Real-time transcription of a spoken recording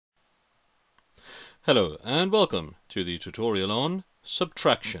Hello and welcome to the tutorial on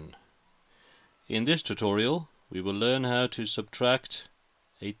subtraction. In this tutorial we will learn how to subtract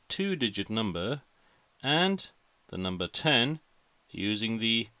a two-digit number and the number 10 using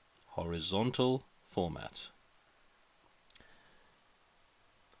the horizontal format.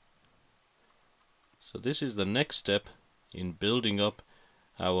 So this is the next step in building up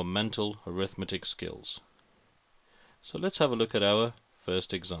our mental arithmetic skills. So let's have a look at our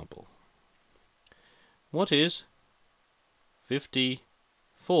first example. What is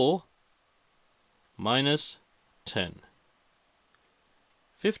 54 minus 10?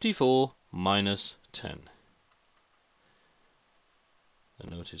 54 minus 10.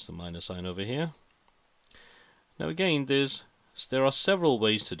 And notice the minus sign over here. Now again, there are several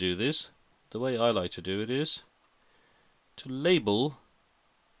ways to do this. The way I like to do it is to label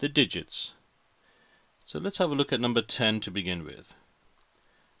the digits. So let's have a look at number 10 to begin with.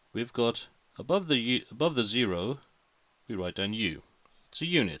 We've got above the 0, we write down U. It's a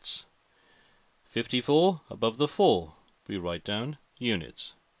units. 54 above the 4, we write down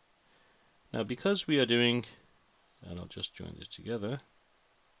units. Now because we are doing, and I'll just join this together,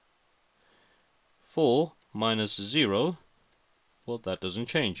 4 minus 0, well, that doesn't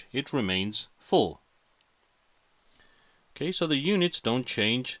change. It remains 4. Okay, so the units don't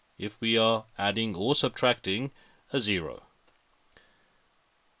change if we are adding or subtracting a 0.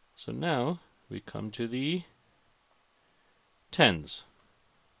 So now we come to the tens.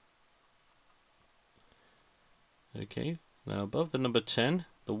 Okay, now above the number 10,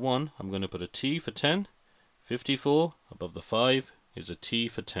 the 1, I'm going to put a T for 10. 54 above the 5 is a T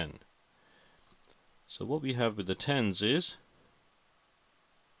for 10. So what we have with the tens is,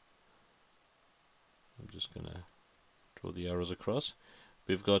 I'm just going to draw the arrows across.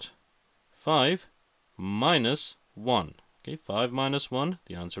 We've got 5 minus 1. Okay, 5 minus 1,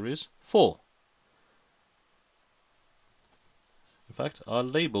 the answer is 4. In fact, I'll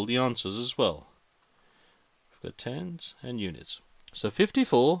label the answers as well. We've got tens and units. So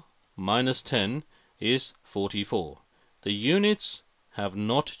 54 minus 10 is 44. The units have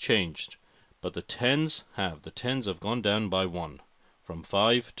not changed, but the tens have. The tens have gone down by 1, from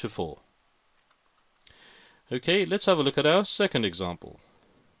 5 to 4. Okay, let's have a look at our second example.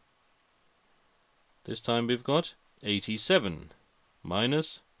 This time we've got 87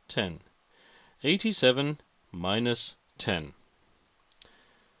 minus 10. 87 minus 10.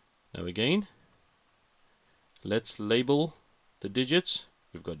 Now again, let's label the digits.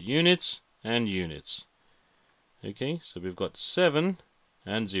 We've got units and units. Okay, so we've got 7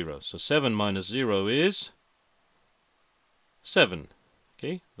 and 0. So 7 minus 0 is 7.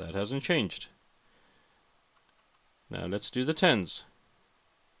 Okay, that hasn't changed. Now let's do the tens.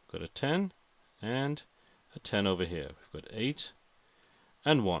 We've got a 10 and a 10 over here. We've got 8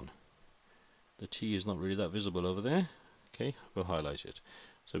 and 1. The T is not really that visible over there. Okay, we'll highlight it.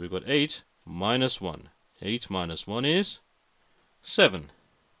 So we've got 8 minus 1. 8 minus 1 is 7.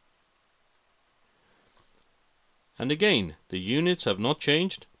 And again, the units have not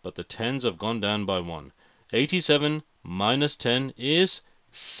changed, but the tens have gone down by 1. 87 minus 10 is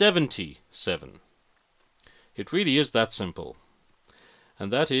 77. It really is that simple.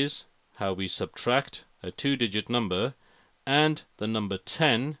 And that is how we subtract a two-digit number and the number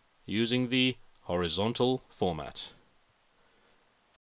 10 using the horizontal format.